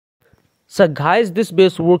So guys, this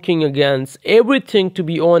base working against everything, to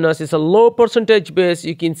be honest. It's a low percentage base.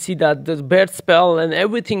 You can see that the bad spell and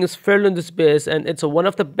everything is filled in this base, and it's one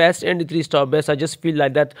of the best ND3 star base. I just feel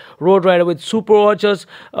like that Road Rider with super archers,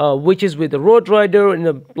 which is with the Road Rider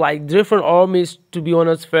and like different armies, to be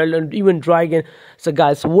honest, fell, and even dragon. So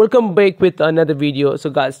guys, welcome back with another video. So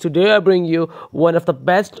guys, today I bring you one of the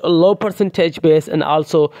best low percentage base, and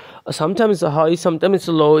also sometimes it's high, sometimes it's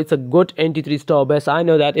low. It's a good NT3 star base. I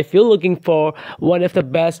know that if you're looking for one of the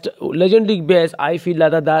best legendary base, I feel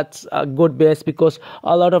like that's a good base, because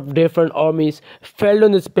a lot of different armies fell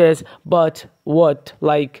on this base. But what,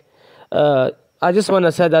 like, I just want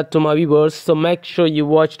to say that to my viewers, so make sure you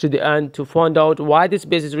watch to the end to find out why this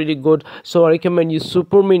base is really good. So I recommend you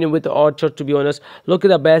super minion with the archer, to be honest. Look at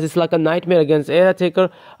the base, it's like a nightmare against air attacker,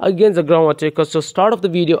 against the ground attacker. So start of the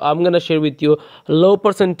video, I'm gonna share with you low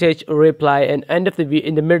percentage reply, and end of the video,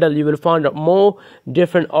 in the middle you will find out more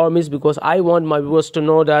different armies, because I want my viewers to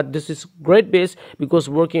know that this is great base, because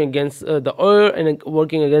working against the air and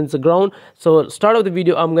working against the ground. So start of the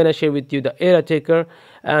video, I'm gonna share with you the air attacker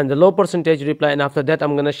and the low percentage reply, and after that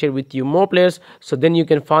I'm gonna share with you more players, so then you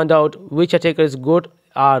can find out which attacker is good,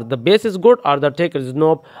 or the base is good, or the attacker is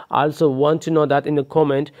noob. I also want to know that in the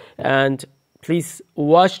comment, and please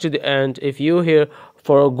watch to the end if you're here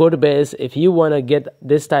for a good base, if you want to get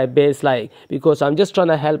this type base, like, because I'm just trying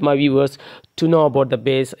to help my viewers to know about the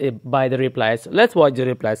base by the replies. Let's watch the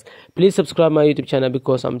replies. Please subscribe my YouTube channel,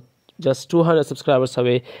 because I'm just 200 subscribers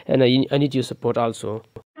away, and I need your support also.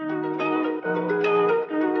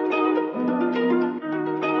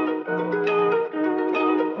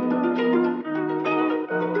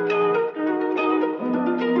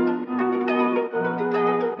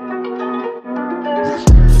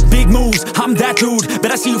 Moves, I'm that dude.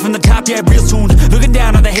 Bet I see you from the top, yeah, real soon. Looking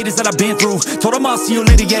down on the haters that I've been through. Told them I'll see you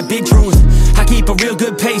later, yeah, big truth. I keep a real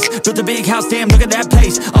good pace. Built a big house, damn, look at that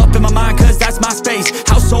place. Up in my mind, cause that's my space.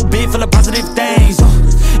 House so big, full of positive things.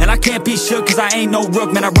 And I can't be shook, cause I ain't no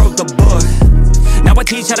rook, man, I wrote the book. Now I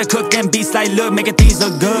teach how to cook them beats like, look, making these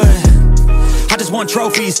look good. I just want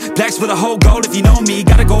trophies, plaques with a whole gold if you know me.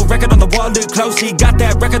 Got a gold record on the wall, look closely. Got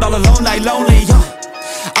that record all alone, like lonely,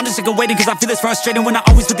 I'm just sick of waiting, cause I feel it's frustrating when I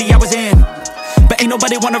always put the hours in. But ain't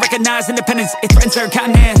nobody wanna recognize independence, it threatens their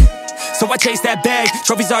continent. So I chase that bag,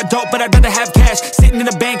 trophies are dope, but I'd rather have cash. Sitting in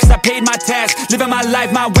the bank, cause I paid my tax. Living my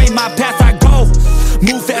life, my way, my path, I go.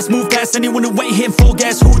 Move past anyone who ain't hitting full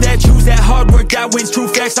gas. Who that, choose that, hard work, that wins, true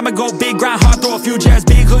facts. I'ma go big, grind hard, throw a few jabs.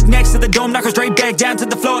 Big hook next to the dome, knock her straight back down to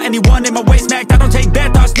the floor. Anyone in my way smacked, I don't take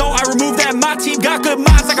bad thoughts, no, I remove that. My team got good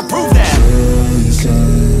minds, I can prove that.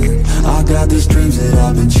 I got these dreams that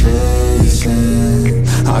I've been chasing.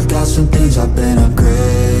 I got some things I've been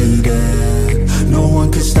upgrading. No one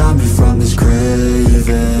can stop me from this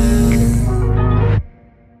craving.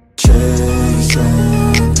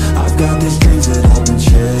 Chasing, I've got these dreams that I've been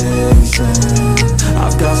chasing.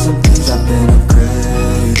 I've got some things I've been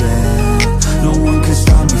upgrading. No one can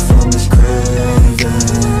stop me from this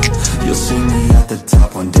craving. You'll see me at the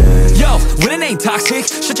top one day. Yo, when it ain't toxic,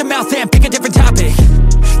 shut your mouth and pick a different topic.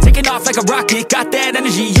 Taking off like a rocket, got that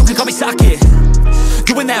energy, you can call me socket.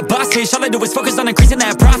 Doing that boss-ish, all I do is focus on increasing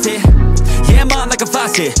that profit. Yeah, I'm on like a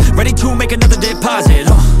faucet, ready to make another deposit.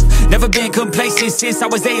 Never been complacent, since I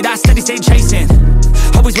was 8, I steady stay chasing.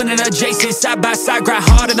 Always winning adjacent, side by side, grind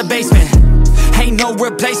hard in the basement. Ain't no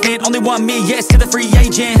replacement, only one me, yes, to the free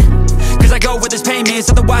agent. Cause I go with this payments,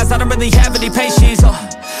 otherwise I don't really have any patience.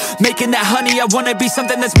 Making that honey, I wanna be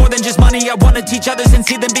something that's more than just money. I wanna teach others and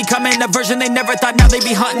see them becoming a version they never thought. Now they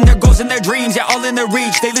be hunting their goals and their dreams, yeah, all in their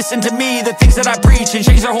reach. They listen to me, the things that I preach, and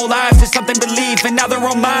change their whole lives to something belief. And now their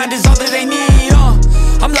own mind is all that they need.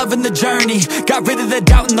 I'm loving the journey, got rid of the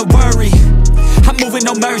doubt and the worry. I'm moving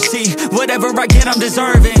no mercy, whatever I get I'm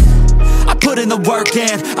deserving. I put in the work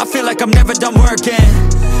in, I feel like I'm never done working.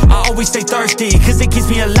 I always stay thirsty, cause it keeps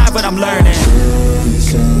me alive when I'm learning.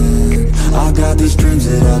 I got these dreams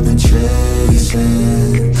that I've been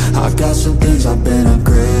chasing. I've got some things I've been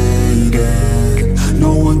upgrading.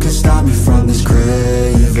 No one can stop me from this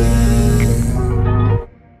craving.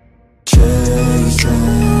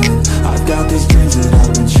 Chasing, I've got these dreams that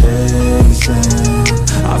I've been chasing.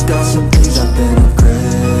 I've got some things I've been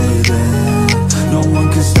upgrading. No one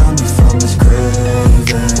can stop me from this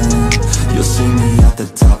craving. You'll see me at the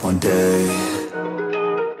top one day.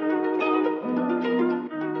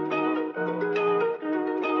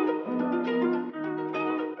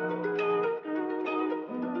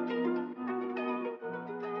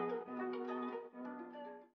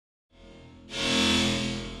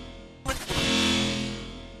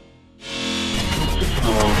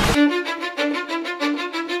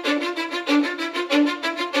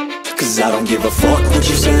 Cause I don't give a fuck what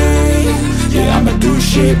you say. Yeah, I'ma do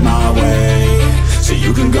shit my way. So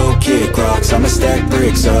you can go kick rocks, I'ma stack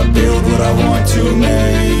bricks up, build what I want to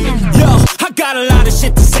make. Yo, I got a lot of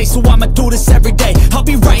shit to say, so I'ma do this every day. I'll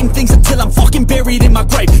be writing things until I'm fucking buried in my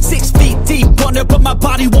grave. 6 feet deep under, but my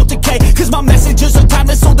body won't decay. Cause my messages are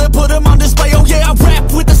timeless, so they'll put them on display. Oh yeah, I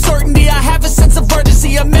rap with a certainty, I have a sense of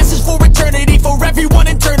urgency. A message for eternity, for everyone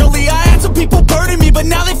internally. I had some people burning me, but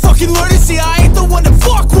now they fucking learn to see I ain't the one to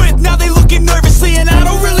fuck with, now they looking nervously. And I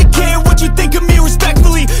don't really care what you think of me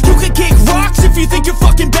respectfully. You can kick rocks if you think you're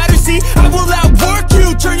fucking better, see. I will outwork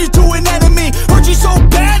you, turn you to an enemy. Hurt you so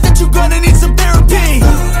bad that you're gonna need some therapy.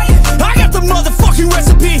 I got the motherfucking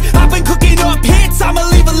recipe. I've been cooking up hits, I'ma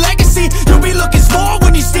leave a legacy. You'll be looking small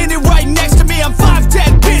when you're standing right next to me. I'm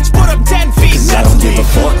 5'10", bitch, but I'm 10 feet. Cause I don't give a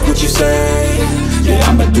fuck what you say. Yeah,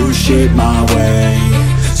 I'ma do shit my way.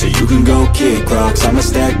 So you can go kick rocks, I'ma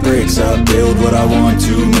stack bricks up, build what I want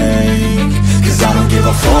to make. Cause I don't give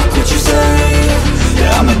a fuck what you say.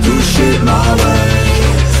 Yeah, I'ma do shit my way.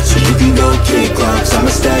 So you can go kick rocks, I'ma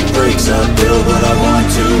stack bricks up, build what I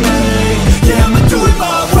want to make. Yeah, I'ma do it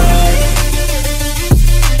my way.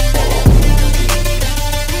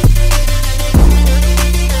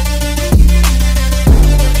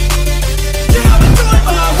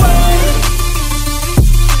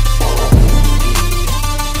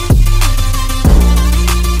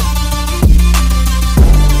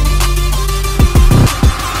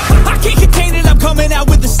 Coming out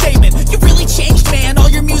with a statement. You really changed, man, all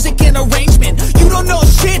your music and arrangement. You don't know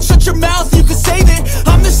shit, shut your mouth, you can save it.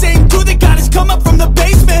 I'm the same dude that got his come up from the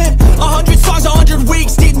basement. 100 songs, 100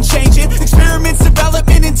 weeks, didn't change it. Experiments,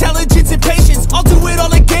 development, intelligence, and patience. I'll do it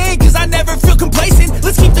all again, cause I never feel complacent.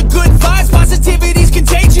 Let's keep the good vibes, positivity's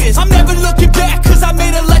contagious. I'm never looking back, cause I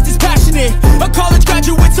made a life that's passionate. A college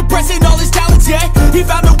graduate suppressing all his talents, yeah. He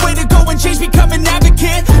found a way to go and change, become an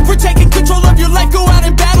advocate. For taking control of your life, go out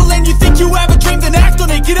and battle. And you think you have a dream, then act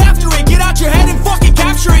on it. Get after it, get out your head and fucking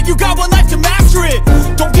capture it. You got one life to master it.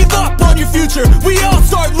 Don't give up on your future, we all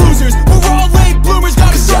start losers. We're all late bloomers,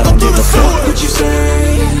 gotta struggle through the sewer. What you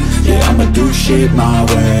say? Yeah, I'ma do shit my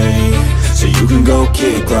way. So you can go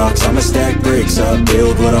kick rocks, I'ma stack bricks up,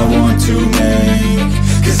 build what I want to make.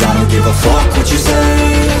 Cause I don't give a fuck what you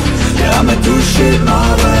say. Yeah, I'ma do shit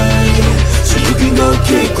my way. So you can go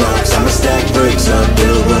kick rocks, I'ma stack bricks up,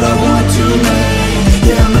 build what I want to make.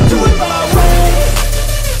 Yeah, I'ma do it my way.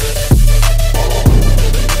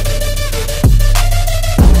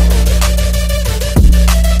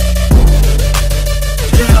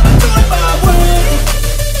 Yeah, I'ma do it my way.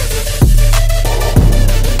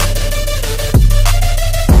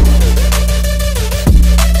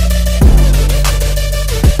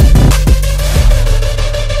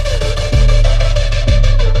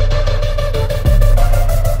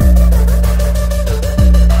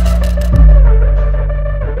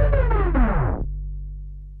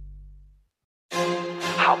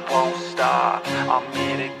 I won't stop, I'm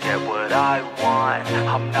here to get what I want.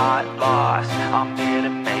 I'm not lost, I'm here to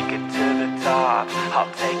make it to the top.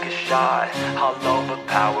 I'll take a shot, I'll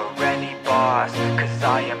overpower any boss. Cause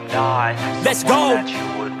I am not Let's someone go. that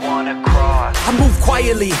you would wanna cross. I move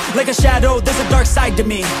quietly, like a shadow, there's a dark side to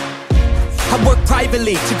me. I work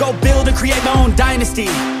privately to go build and create my own dynasty.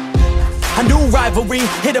 A new rivalry,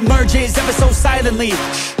 it emerges ever so silently.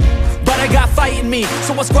 But I got fight in me,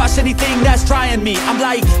 so I'll squash anything that's trying me. I'm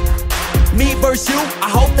like, me versus you, I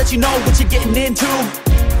hope that you know what you're getting into.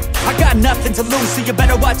 I got nothing to lose, so you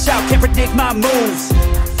better watch out, can't predict my moves.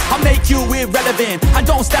 I'll make you irrelevant, I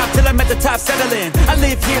don't stop till I'm at the top settling. I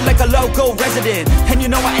live here like a local resident, and you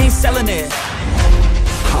know I ain't selling it.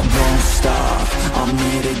 I won't stop, I'm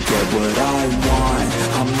here to get what I want.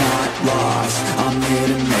 I'm not lost, I'm here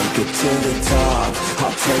to make it to the top.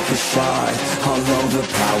 I'll take a shot, I'll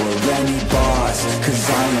overpower any boss. Cause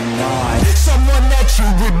I am not someone that you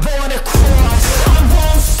would wanna cross. I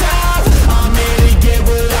won't stop, I'm here to get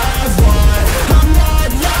what I want. I'm not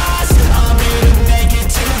lost, I'm here to make it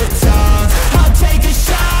to the top. I'll take a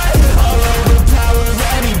shot, I'll overpower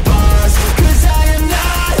any boss. Cause I am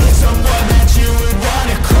not someone that you would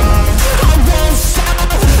wanna cross. I won't stop,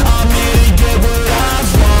 I'm here to get what I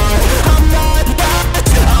want. I'm not lost,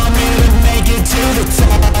 I'm here to make it to the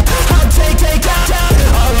top. I'll take a shot,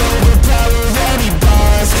 I'll overpower any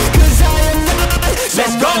boss. Cause I am not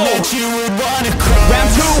Let's go. someone that you would wanna cross. Round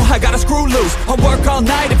two, I gotta screw loose. I'll work all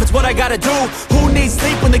night if it's what I gotta do. Who needs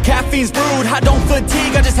sleep when the caffeine's brewed? I don't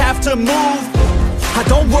fatigue, I just have to move. I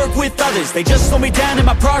don't work with others, they just slow me down and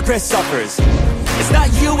my progress suffers. It's not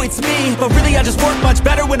you, it's me, but really I just work much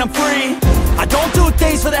better when I'm free. I don't do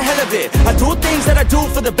things for the hell of it, I do things that I do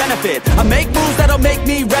for the benefit. I make moves that'll make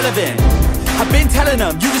me relevant. I've been telling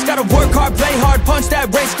them, you just gotta work hard, play hard, punch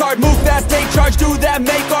that race card, move fast, take charge, do that,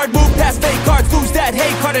 make art, move past fake cards, lose that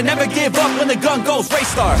hate card, and never give up when the gun goes, race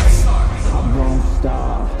starts. I won't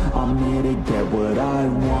stop, I'm here to get what I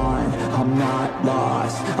want. I'm not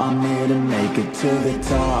lost, I'm here to make it to the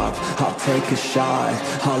top. I'll take a shot,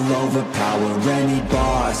 I'll overpower any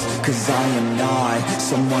boss. Cause I am not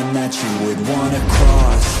someone that you would wanna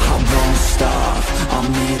cross. I won't stop,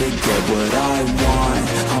 I'm here to get what I want.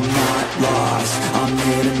 I'm not lost, I'm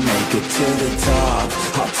here to make it to the top.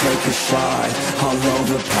 I'll take a shot, I'll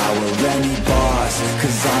overpower any boss.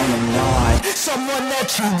 Cause I am not someone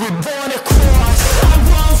that you would wanna cross. I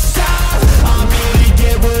won't stop, I'm here to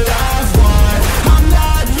get what I want. I'm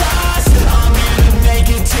not lost, I'm here to make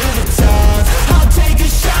it to the top. I'll take a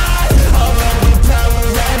shot, I'll overpower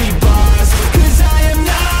any boss. Cause I am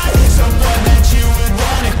not someone that you would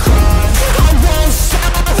wanna cross. I won't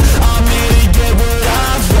stop, I'm here to get what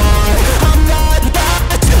I want. I'm not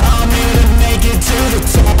lost, I'm here to make it to the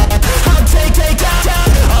top. I'll take a shot,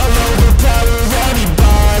 I'll overpower any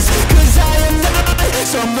boss. Cause I am not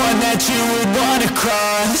someone that you would wanna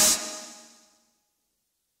cross.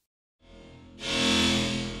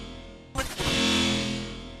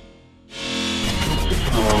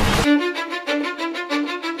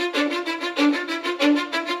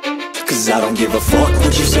 Cause I don't give a fuck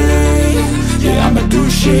what you say. Yeah, I'ma do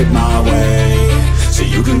shit my way. So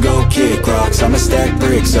you can go kick rocks, I'ma stack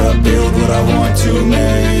bricks up, build what I want to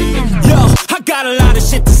make. Yo, I got a lot of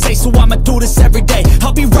shit to say, so I'ma do this every day.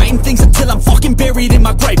 I'll be writing things until I'm fucking buried in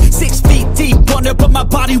my grave. 6 feet deep under, but my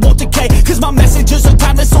body won't decay. Cause my messages are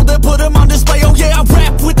timeless, so they'll put them on display. Oh yeah, I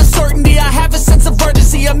rap with a certainty, I have a sense of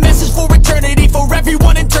urgency. A message for eternity, for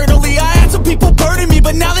everyone internally. I had some people burning me,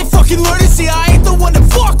 but now they fucking learn to see I ain't the one to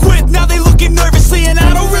fuck with, now they looking nervously. And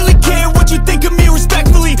I don't really care what you think of me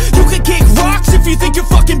respectfully. You can kick rocks if you think you're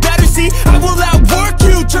fucking better, see. I will outwork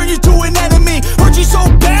you, turn you to an enemy. Hurt you so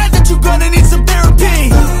bad that you're gonna need some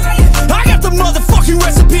therapy. I got the motherfucking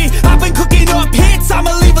recipe, I've been cooking up hits,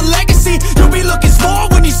 I'ma leave a legacy. You'll be looking small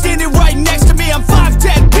when you're standing right next to me. I'm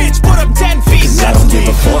 5'10", bitch, but I'm 10 feet next to me. I don't give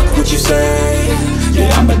a fuck what you say.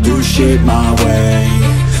 Yeah, I'ma do shit my way.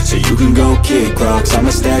 So you can go kick rocks, I'ma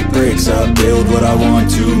stack bricks up, build what I want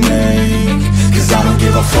to make. Cause I don't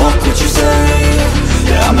give a fuck what you say.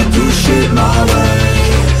 Yeah, I'ma do shit my way.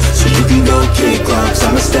 So you can go kick rocks,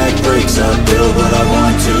 I'ma stack bricks up, build what I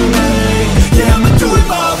want to make. Yeah, I'ma do it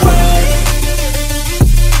my way.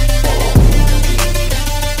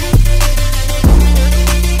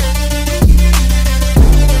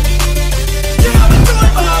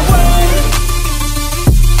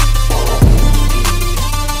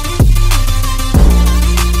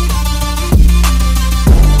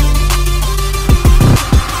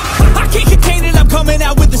 Coming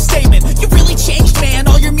out with a statement. You really changed, man,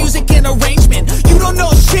 all your music and arrangement. You don't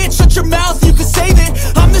know shit, shut your mouth, you can save it.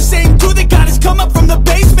 I'm the same dude that got his come up from the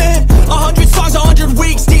basement. 100 songs, 100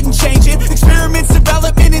 weeks, didn't change it. Experiments,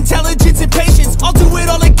 development, intelligence, and patience. I'll do it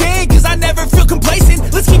all again, cause I never feel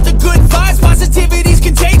complacent. Let's keep the good vibes, positivity's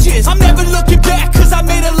contagious. I'm never looking back, cause I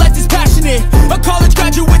made a life that's passionate. A college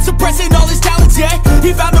graduate suppressing all his talents, yeah.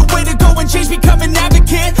 He found a way to go and change, become an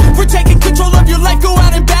advocate. For taking control of your life, go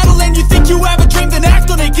out and battle. And you think you have a dream, then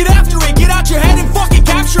act on it. Get after it, get out your head and fucking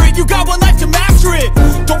capture it. You got one life to master it.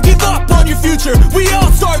 Don't give up on your future, we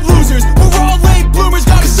all start losers. We're all late bloomers,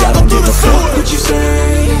 gotta struggle through the sewer. What you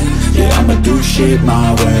say? Yeah, I'ma do shit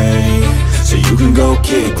my way. So you can go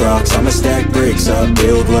kick rocks, I'ma stack bricks up,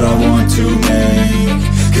 build what I want to make.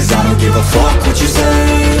 Cause I don't give a fuck what you say.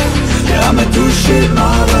 Yeah, I'ma do shit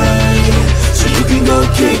my way. So you can go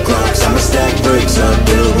kick rocks, I'ma stack bricks up,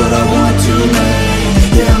 build what I want to make.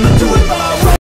 Yeah, I'ma do